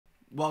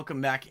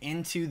Welcome back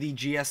into the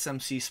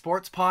GSMC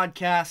Sports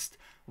Podcast.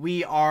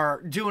 We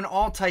are doing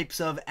all types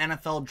of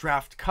NFL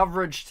draft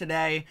coverage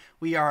today.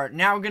 We are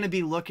now going to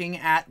be looking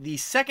at the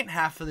second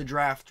half of the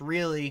draft,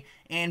 really,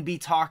 and be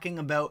talking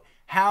about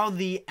how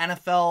the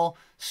NFL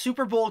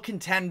Super Bowl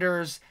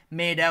contenders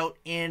made out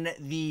in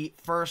the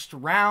first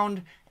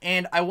round.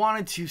 And I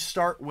wanted to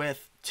start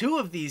with two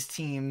of these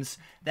teams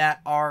that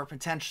are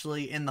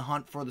potentially in the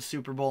hunt for the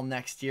Super Bowl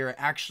next year,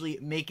 actually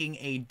making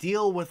a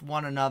deal with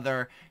one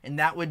another, and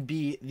that would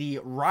be the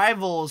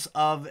rivals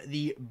of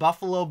the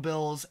Buffalo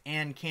Bills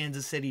and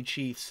Kansas City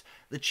Chiefs.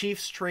 The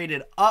Chiefs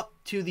traded up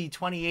to the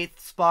 28th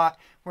spot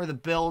where the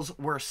Bills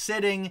were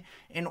sitting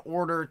in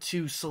order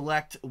to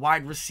select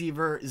wide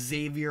receiver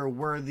Xavier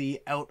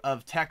Worthy out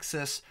of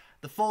Texas.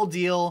 The full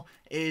deal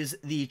is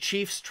the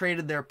Chiefs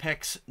traded their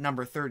picks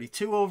number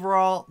 32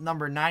 overall,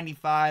 number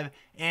 95,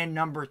 and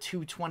number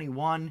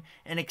 221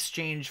 in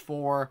exchange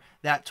for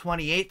that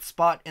 28th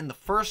spot in the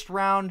first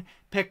round,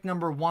 pick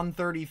number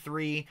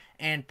 133,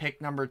 and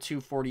pick number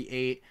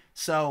 248.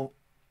 So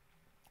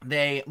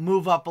they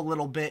move up a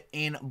little bit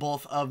in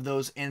both of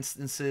those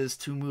instances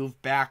to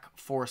move back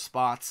 4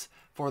 spots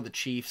for the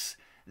Chiefs.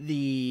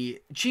 The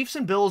Chiefs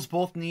and Bills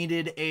both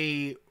needed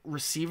a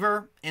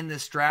receiver in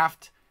this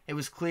draft. It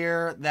was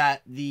clear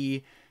that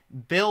the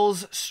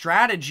Bills'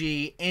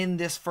 strategy in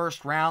this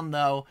first round,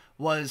 though,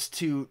 was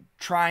to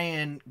try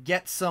and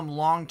get some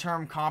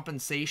long-term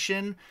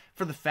compensation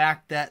for the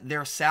fact that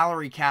their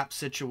salary cap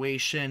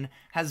situation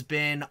has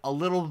been a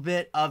little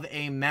bit of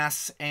a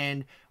mess,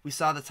 and we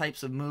saw the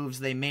types of moves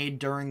they made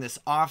during this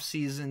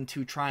offseason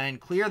to try and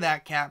clear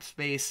that cap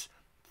space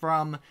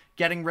from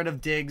getting rid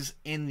of Diggs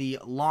in the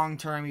long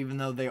term, even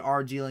though they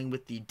are dealing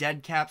with the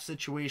dead cap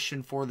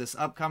situation for this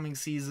upcoming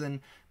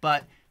season,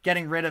 but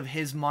getting rid of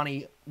his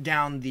money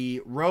down the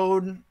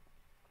road.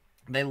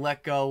 They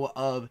let go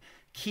of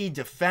key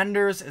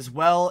defenders as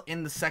well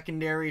in the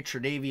secondary,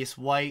 Tre'Davious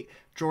White,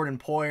 Jordan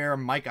Poyer,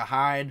 Micah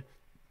Hyde,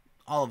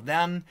 all of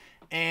them.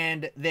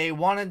 And they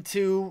wanted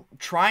to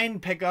try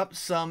and pick up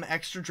some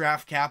extra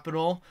draft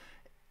capital,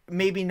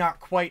 maybe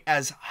not quite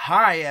as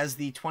high as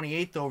the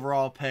 28th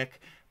overall pick,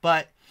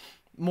 but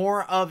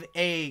more of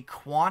a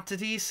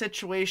quantity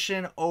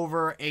situation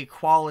over a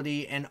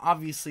quality, and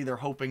obviously they're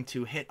hoping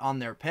to hit on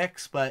their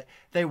picks, but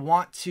they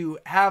want to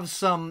have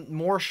some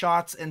more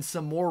shots and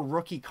some more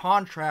rookie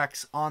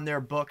contracts on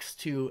their books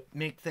to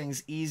make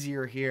things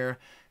easier here.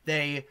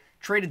 They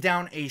traded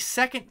down a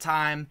second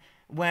time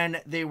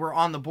when they were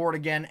on the board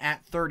again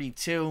at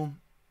 32.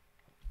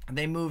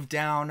 They moved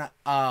down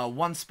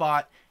one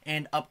spot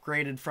and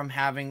upgraded from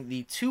having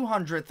the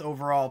 200th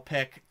overall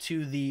pick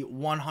to the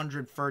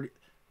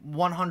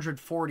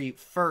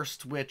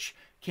 141st, which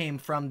came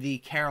from the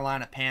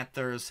Carolina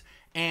Panthers.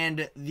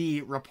 And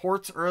the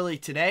reports early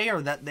today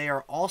are that they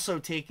are also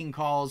taking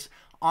calls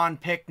on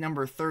pick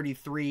number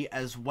 33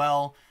 as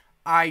well.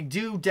 I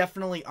do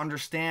definitely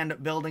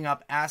understand building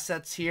up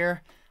assets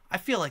here. I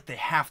feel like they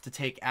have to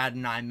take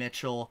Adonai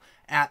Mitchell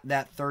at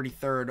that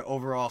 33rd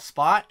overall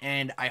spot,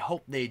 and I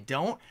hope they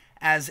don't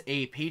as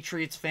a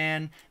Patriots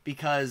fan,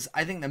 because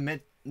I think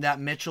that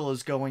Mitchell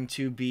is going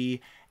to be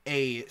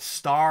a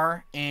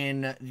star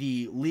in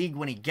the league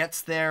when he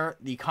gets there.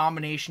 The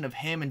combination of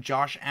him and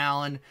Josh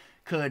Allen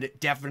could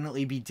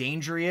definitely be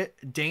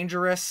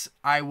dangerous.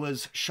 I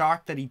was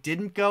shocked that he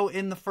didn't go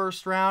in the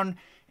first round,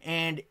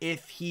 and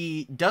if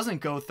he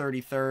doesn't go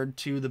 33rd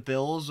to the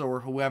Bills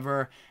or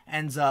whoever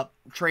ends up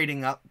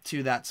trading up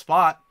to that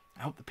spot,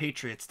 I hope the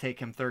Patriots take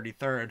him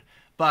 33rd.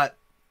 But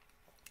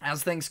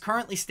as things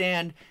currently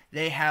stand,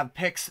 they have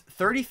picks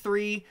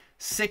 33,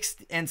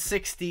 60, and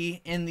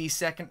 60 in the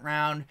second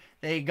round.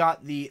 They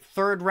got the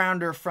third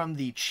rounder from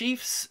the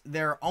Chiefs,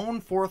 their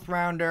own fourth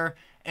rounder,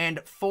 and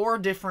 4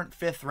 different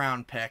fifth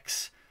round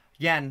picks.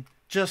 Again,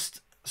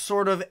 just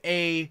sort of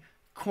a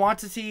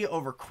quantity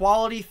over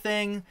quality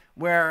thing,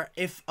 where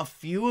if a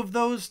few of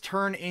those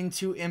turn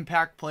into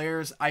impact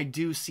players, I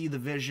do see the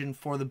vision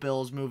for the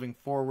Bills moving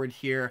forward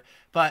here.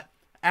 But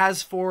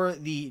as for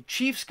the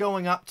Chiefs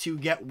going up to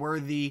get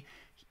Worthy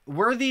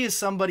is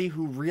somebody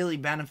who really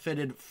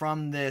benefited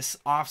from this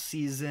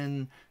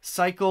offseason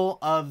cycle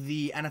of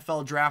the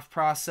NFL draft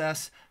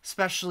process,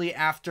 especially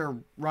after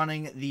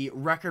running the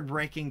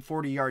record-breaking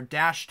 40-yard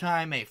dash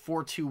time, a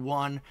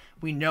 4.21.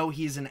 We know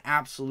he's an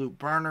absolute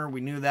burner.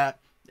 We knew that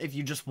if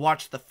you just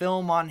watch the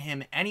film on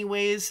him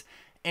anyways.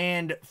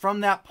 And from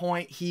that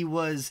point, he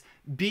was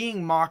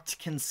being mocked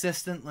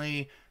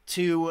consistently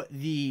to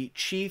the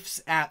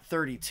Chiefs at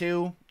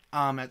 32,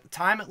 at the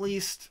time at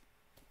least.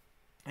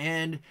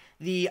 And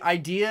the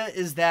idea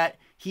is that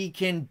he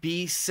can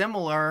be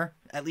similar,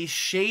 at least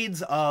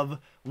shades of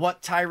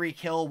what Tyreek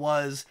Hill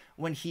was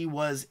when he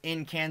was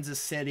in Kansas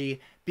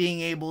City,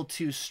 being able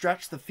to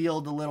stretch the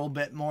field a little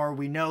bit more.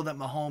 We know that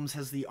Mahomes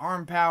has the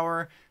arm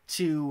power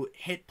to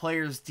hit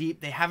players deep.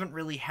 They haven't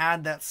really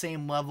had that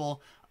same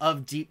level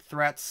of deep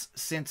threats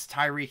since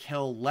Tyreek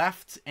Hill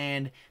left,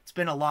 and it's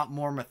been a lot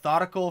more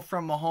methodical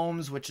from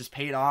Mahomes, which has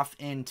paid off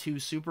in 2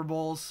 Super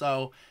Bowls,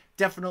 so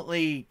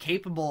definitely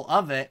capable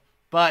of it.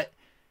 But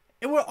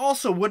it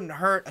wouldn't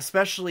hurt,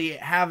 especially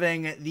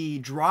having the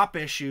drop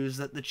issues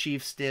that the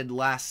Chiefs did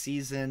last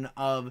season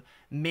of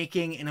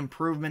making an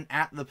improvement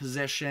at the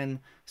position.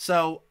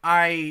 So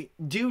I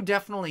do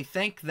definitely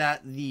think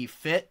that the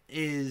fit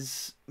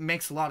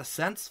makes a lot of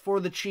sense for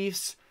the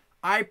Chiefs.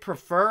 I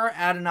prefer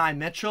Adonai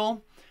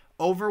Mitchell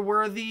over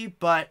Worthy,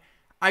 but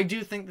I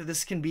do think that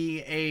this can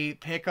be a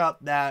pickup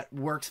that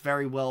works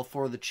very well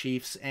for the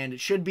Chiefs, and it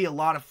should be a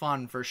lot of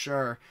fun for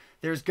sure.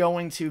 There's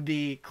going to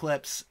be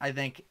clips, I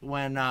think,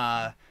 when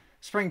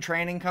spring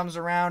training comes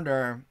around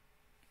or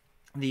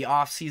the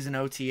off-season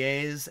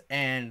OTAs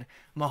and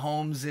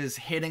Mahomes is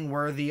hitting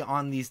Worthy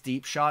on these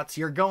deep shots.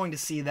 You're going to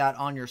see that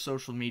on your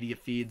social media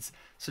feeds,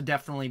 so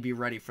definitely be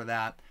ready for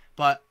that.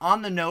 But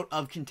on the note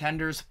of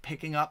contenders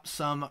picking up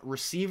some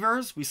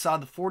receivers, we saw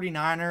the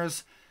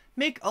 49ers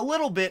make a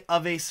little bit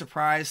of a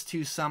surprise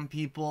to some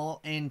people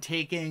in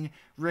taking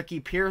Ricky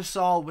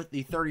Pearsall with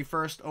the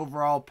 31st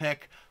overall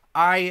pick.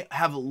 I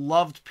have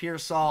loved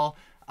Pearsall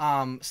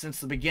since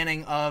the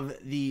beginning of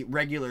the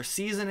regular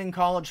season in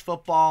college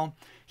football.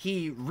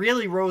 He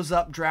really rose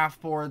up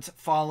draft boards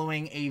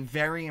following a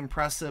very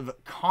impressive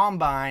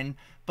combine,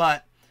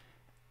 but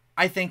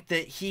I think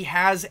that he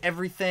has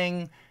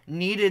everything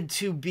needed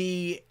to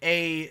be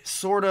a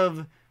sort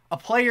of a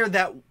player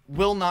that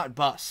will not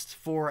bust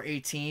for a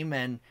team.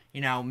 And,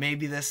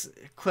 maybe this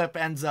clip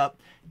ends up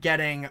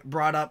getting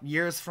brought up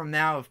years from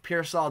now if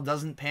Pearsall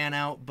doesn't pan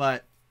out,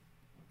 but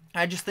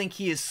I just think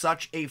he is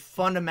such a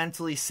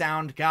fundamentally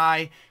sound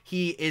guy.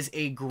 He is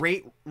a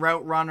great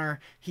route runner.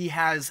 He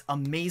has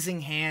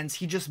amazing hands.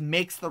 He just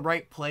makes the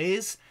right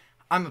plays.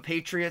 I'm a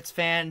Patriots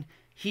fan.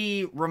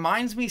 He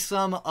reminds me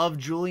some of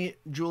Julian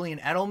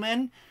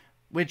Edelman,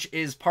 which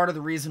is part of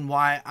the reason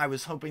why I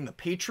was hoping the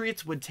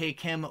Patriots would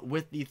take him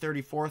with the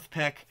 34th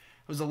pick.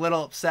 I was a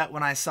little upset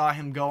when I saw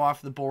him go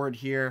off the board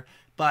here,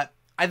 but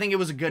I think it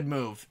was a good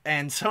move.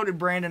 And so did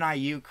Brandon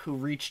Ayuk, who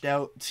reached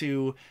out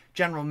to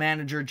general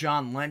manager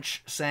John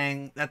Lynch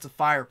saying that's a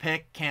fire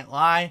pick, can't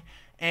lie.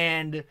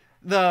 And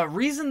the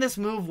reason this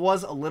move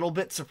was a little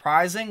bit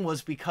surprising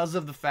was because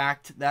of the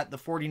fact that the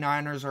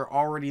 49ers are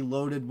already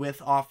loaded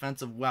with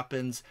offensive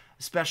weapons,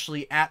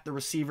 especially at the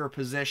receiver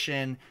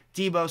position.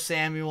 Deebo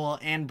Samuel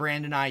and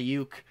Brandon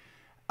Ayuk.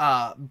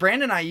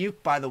 Brandon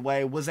Ayuk, by the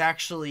way, was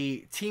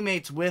actually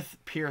teammates with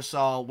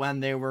Pearsall when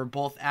they were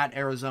both at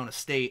Arizona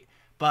State.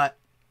 But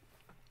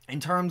in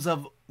terms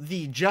of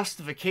the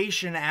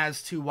justification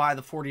as to why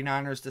the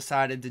 49ers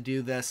decided to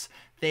do this,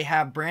 they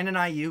have Brandon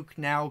Ayuk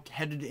now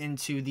headed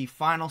into the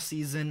final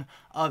season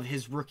of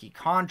his rookie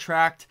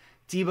contract.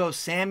 Deebo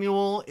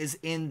Samuel is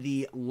in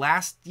the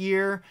last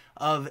year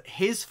of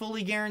his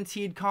fully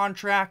guaranteed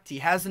contract. He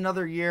has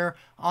another year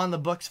on the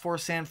books for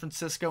San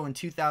Francisco in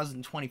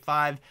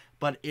 2025,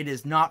 but it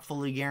is not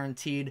fully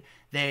guaranteed.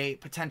 They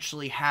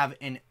potentially have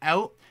an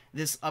out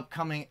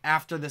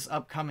after this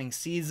upcoming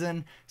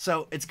season.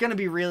 So it's going to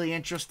be really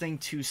interesting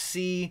to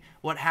see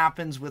what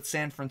happens with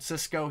San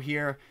Francisco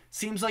here.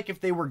 Seems like if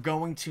they were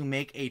going to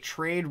make a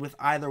trade with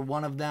either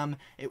one of them,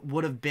 it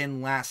would have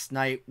been last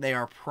night. They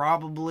are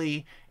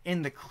probably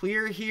in the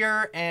clear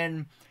here,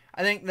 and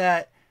I think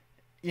that,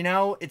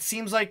 it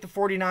seems like the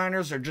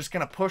 49ers are just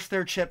going to push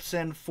their chips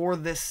in for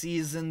this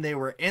season. They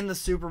were in the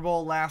Super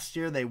Bowl last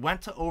year. They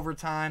went to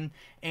overtime,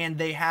 and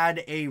they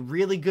had a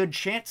really good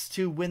chance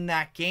to win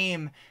that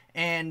game.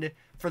 And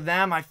for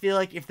them, I feel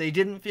like if they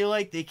didn't feel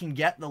like they can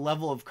get the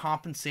level of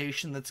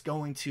compensation that's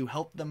going to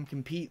help them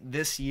compete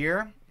this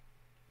year,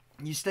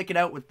 you stick it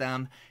out with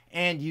them,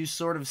 and you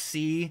sort of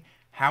see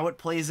how it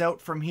plays out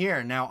from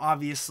here. Now,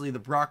 obviously, the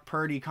Brock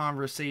Purdy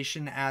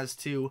conversation as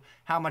to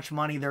how much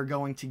money they're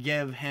going to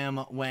give him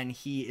when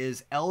he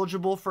is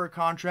eligible for a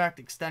contract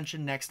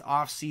extension next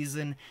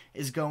offseason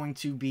is going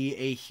to be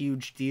a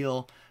huge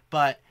deal.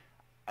 But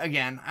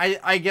again,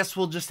 I guess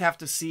we'll just have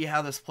to see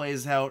how this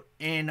plays out.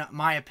 In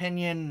my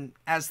opinion,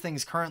 as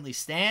things currently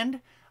stand,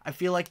 I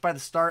feel like by the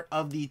start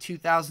of the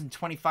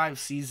 2025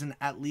 season,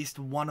 at least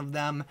one of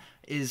them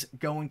is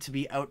going to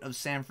be out of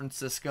San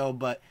Francisco.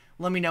 But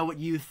let me know what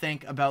you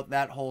think about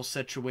that whole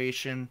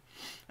situation.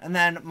 And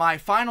then my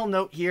final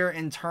note here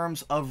in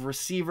terms of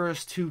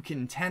receivers to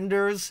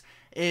contenders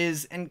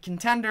is, and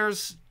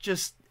contenders,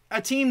 just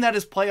a team that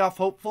is playoff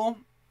hopeful.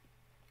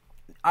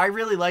 I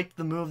really liked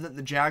the move that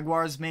the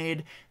Jaguars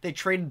made. They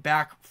traded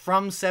back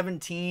from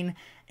 17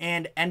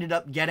 and ended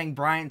up getting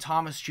Brian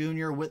Thomas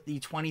Jr. with the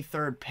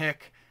 23rd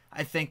pick.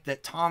 I think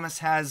that Thomas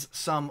has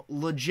some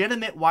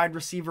legitimate wide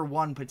receiver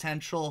one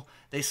potential.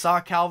 They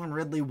saw Calvin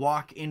Ridley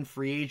walk in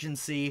free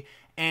agency,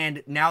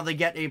 and now they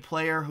get a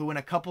player who in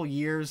a couple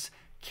years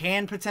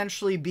can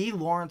potentially be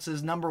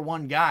Lawrence's number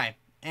one guy.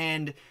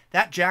 And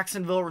that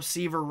Jacksonville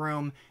receiver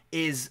room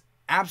is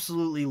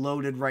absolutely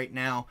loaded right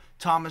now.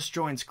 Thomas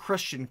joins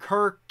Christian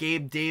Kirk,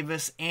 Gabe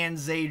Davis, and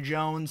Zay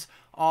Jones,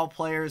 all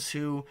players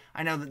who,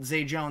 I know that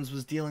Zay Jones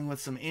was dealing with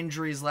some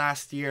injuries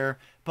last year,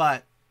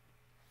 but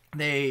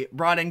They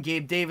brought in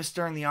Gabe Davis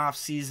during the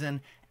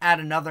offseason. Add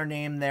another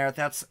name there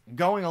that's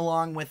going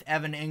along with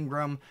Evan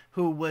Ingram,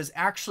 who was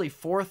actually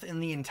 4th in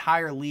the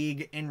entire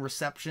league in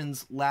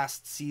receptions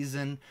last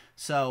season.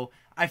 So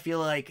I feel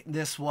like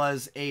this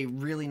was a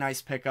really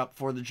nice pickup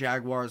for the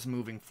Jaguars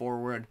moving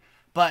forward.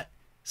 But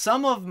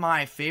some of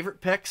my favorite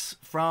picks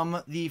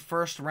from the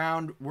first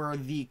round were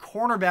the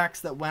cornerbacks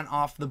that went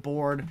off the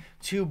board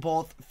to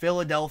both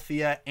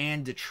Philadelphia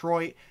and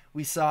Detroit.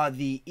 We saw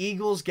the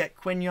Eagles get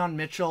Quinyon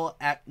Mitchell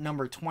at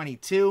number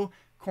 22,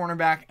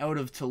 cornerback out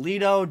of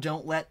Toledo.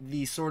 Don't let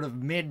the sort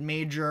of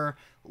mid-major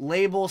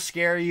label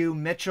scare you.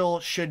 Mitchell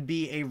should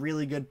be a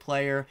really good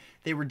player.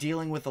 They were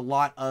dealing with a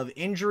lot of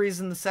injuries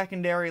in the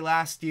secondary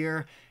last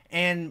year,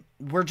 and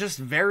we're just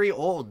very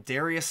old.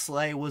 Darius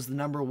Slay was the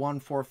number 1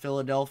 for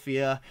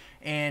Philadelphia,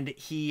 and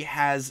he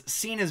has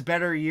seen his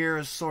better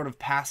years sort of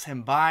pass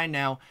him by.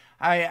 Now,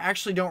 I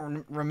actually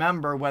don't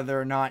remember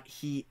whether or not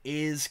he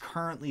is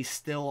currently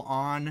still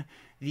on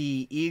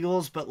the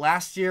Eagles, but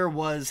last year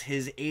was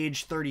his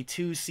age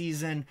 32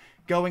 season,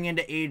 going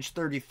into age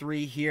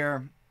 33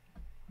 here.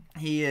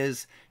 He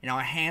is,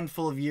 a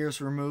handful of years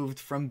removed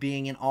from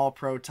being an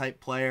all-pro type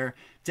player.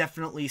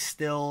 Definitely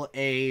still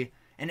an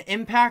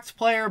impact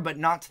player, but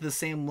not to the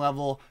same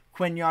level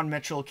Quinyon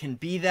Mitchell can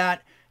be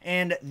that.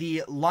 And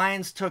the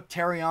Lions took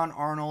Terrion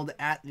Arnold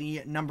at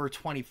the number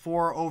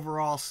 24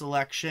 overall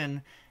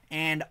selection.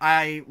 And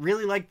I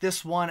really like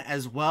this one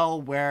as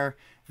well, where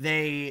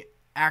they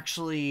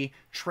actually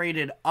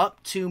traded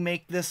up to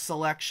make this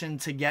selection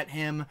to get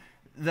him.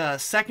 The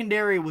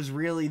secondary was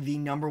really the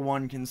number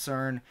 1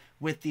 concern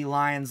with the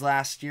Lions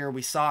last year.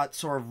 We saw it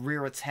sort of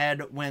rear its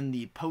head when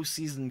the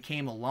postseason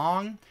came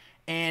along.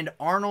 And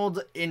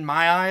Arnold, in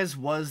my eyes,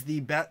 was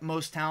the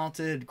most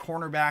talented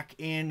cornerback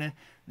in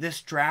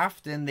this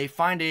draft. And they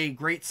find a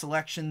great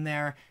selection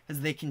there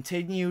as they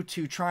continue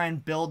to try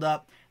and build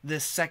up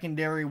this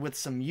secondary with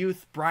some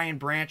youth. Brian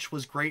Branch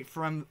was great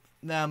for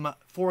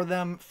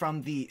them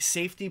from the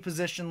safety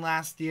position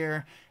last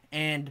year.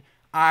 And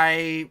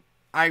I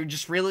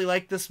just really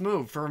like this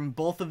move from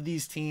both of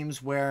these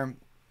teams, where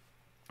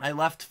I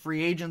left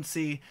free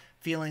agency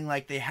feeling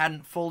like they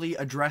hadn't fully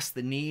addressed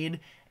the need,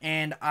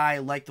 and I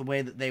like the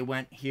way that they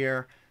went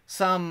here.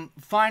 Some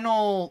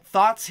final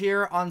thoughts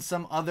here on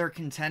some other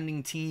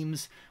contending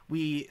teams.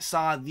 We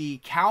saw the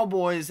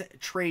Cowboys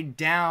trade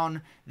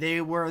down.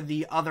 They were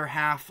the other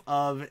half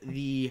of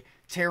the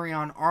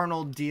Terrion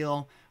Arnold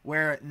deal,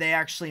 where they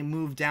actually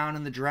moved down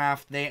in the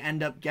draft. They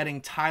end up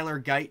getting Tyler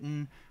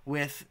Guyton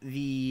with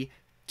the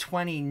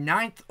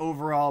 29th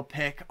overall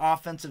pick,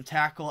 offensive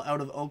tackle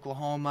out of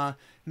Oklahoma.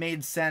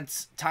 Made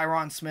sense.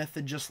 Tyron Smith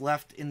had just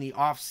left in the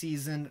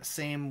offseason.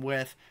 Same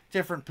with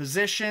different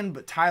position,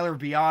 but Tyler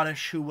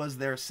Biotish, who was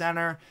their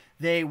center,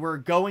 they were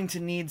going to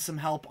need some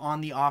help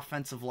on the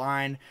offensive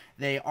line.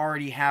 They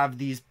already have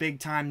these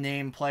big-time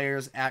name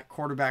players at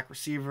quarterback,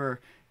 receiver,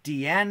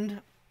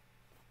 D-end.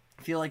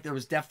 I feel like there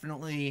was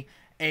definitely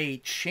a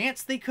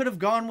chance they could have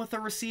gone with a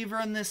receiver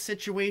in this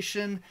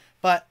situation,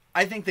 but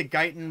I think that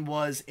Guyton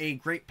was a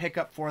great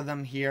pickup for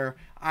them here.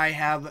 I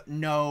have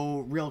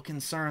no real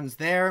concerns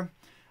there.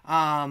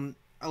 Again,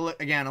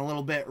 a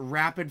little bit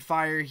rapid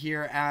fire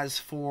here. As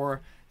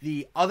for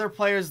the other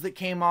players that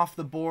came off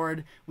the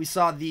board, we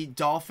saw the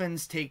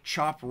Dolphins take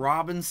Chop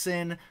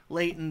Robinson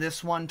late in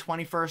this one,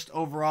 21st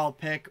overall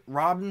pick.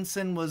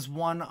 Robinson was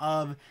one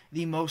of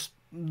the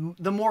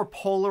more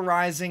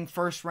polarizing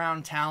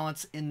first-round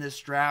talents in this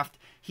draft.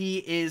 He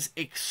is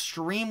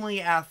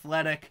extremely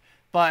athletic,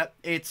 but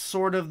it's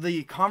sort of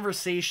the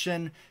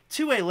conversation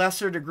to a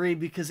lesser degree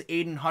because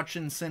Aiden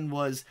Hutchinson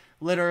was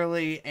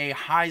literally a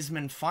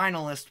Heisman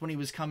finalist when he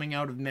was coming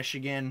out of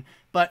Michigan,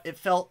 but it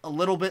felt a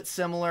little bit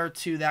similar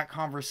to that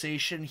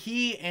conversation.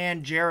 He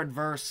and Jared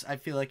Verse, I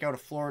feel like out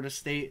of Florida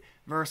State,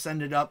 Verse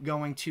ended up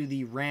going to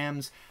the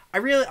Rams. I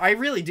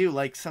really do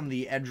like some of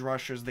the edge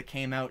rushers that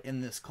came out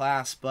in this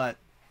class, but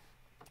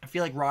I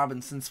feel like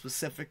Robinson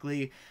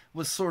specifically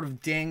was sort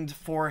of dinged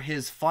for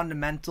his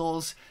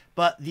fundamentals,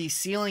 but the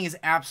ceiling is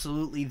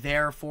absolutely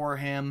there for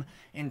him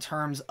in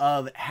terms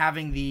of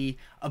having the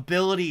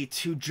ability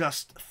to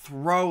just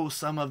throw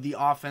some of the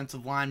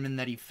offensive linemen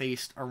that he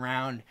faced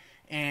around.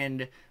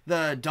 And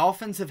the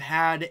Dolphins have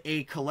had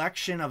a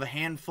collection of a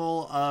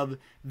handful of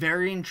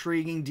very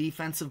intriguing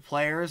defensive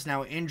players.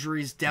 Now,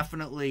 injuries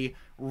definitely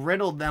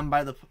riddled them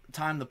by the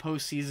time the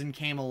postseason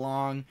came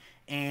along,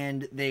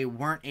 and they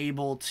weren't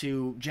able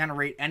to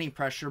generate any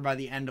pressure by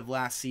the end of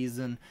last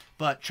season.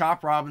 But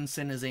Chop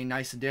Robinson is a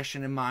nice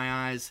addition in my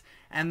eyes.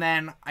 And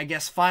then I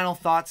guess final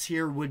thoughts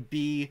here would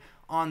be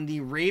on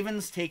the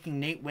Ravens taking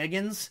Nate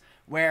Wiggins,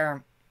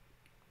 where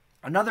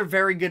another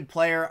very good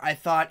player. I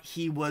thought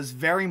he was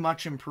very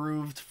much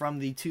improved from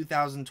the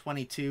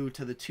 2022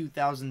 to the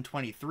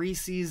 2023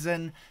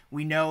 season.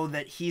 We know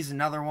that he's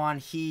another one.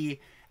 He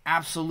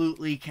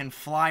absolutely can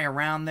fly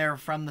around there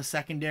from the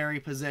secondary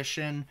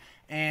position.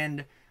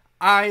 And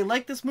I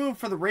like this move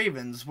for the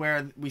Ravens,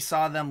 where we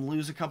saw them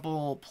lose a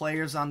couple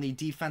players on the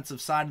defensive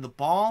side of the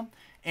ball,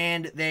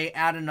 and they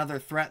add another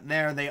threat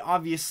there. They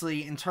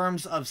obviously, in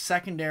terms of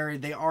secondary,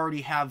 they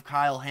already have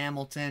Kyle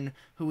Hamilton,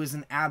 who is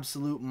an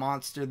absolute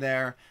monster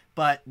there,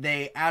 but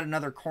they add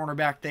another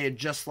cornerback. They had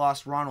just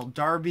lost Ronald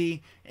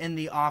Darby in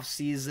the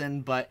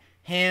offseason, but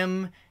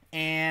him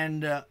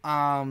and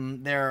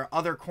their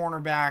other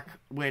cornerback,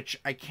 which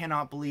I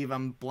cannot believe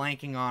I'm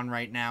blanking on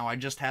right now. I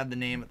just had the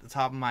name at the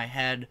top of my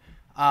head.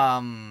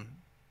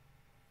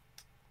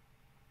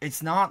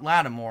 It's not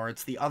Lattimore.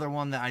 It's the other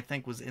one that I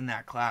think was in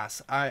that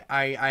class.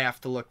 I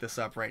have to look this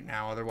up right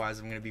now. Otherwise,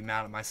 I'm going to be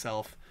mad at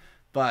myself.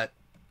 But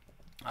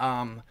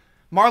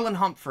Marlon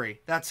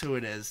Humphrey. That's who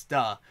it is.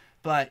 Duh.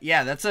 But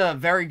yeah, that's a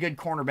very good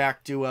cornerback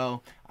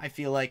duo, I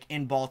feel like,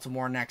 in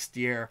Baltimore next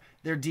year.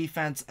 Their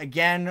defense,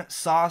 again,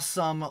 saw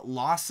some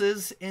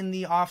losses in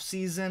the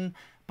offseason,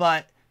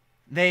 but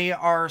they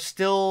are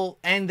still,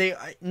 and they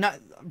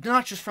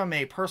not just from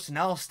a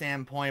personnel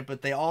standpoint,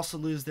 but they also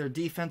lose their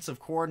defensive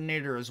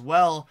coordinator as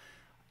well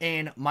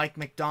in Mike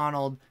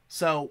McDonald.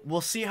 So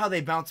we'll see how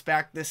they bounce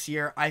back this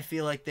year. I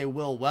feel like they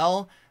will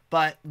well,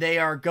 but they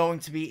are going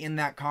to be in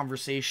that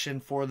conversation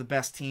for the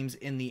best teams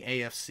in the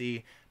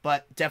AFC.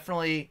 But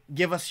definitely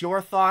give us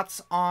your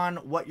thoughts on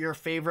what your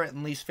favorite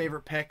and least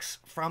favorite picks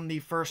from the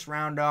first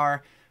round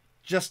are.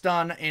 Just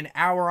done an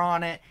hour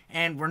on it,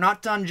 and we're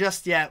not done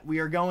just yet. We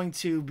are going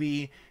to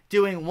be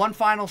doing one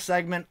final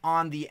segment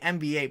on the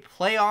NBA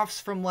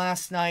playoffs from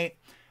last night.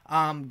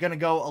 Going to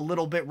go a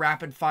little bit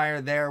rapid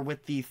fire there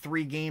with the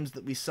 3 games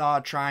that we saw,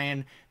 try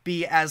and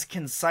be as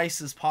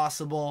concise as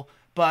possible.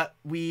 But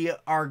we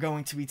are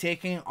going to be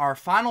taking our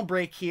final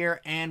break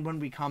here, and when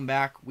we come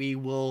back, we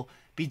will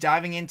be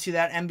diving into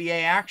that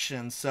NBA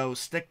action. So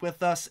stick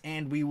with us,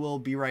 and we will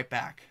be right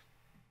back.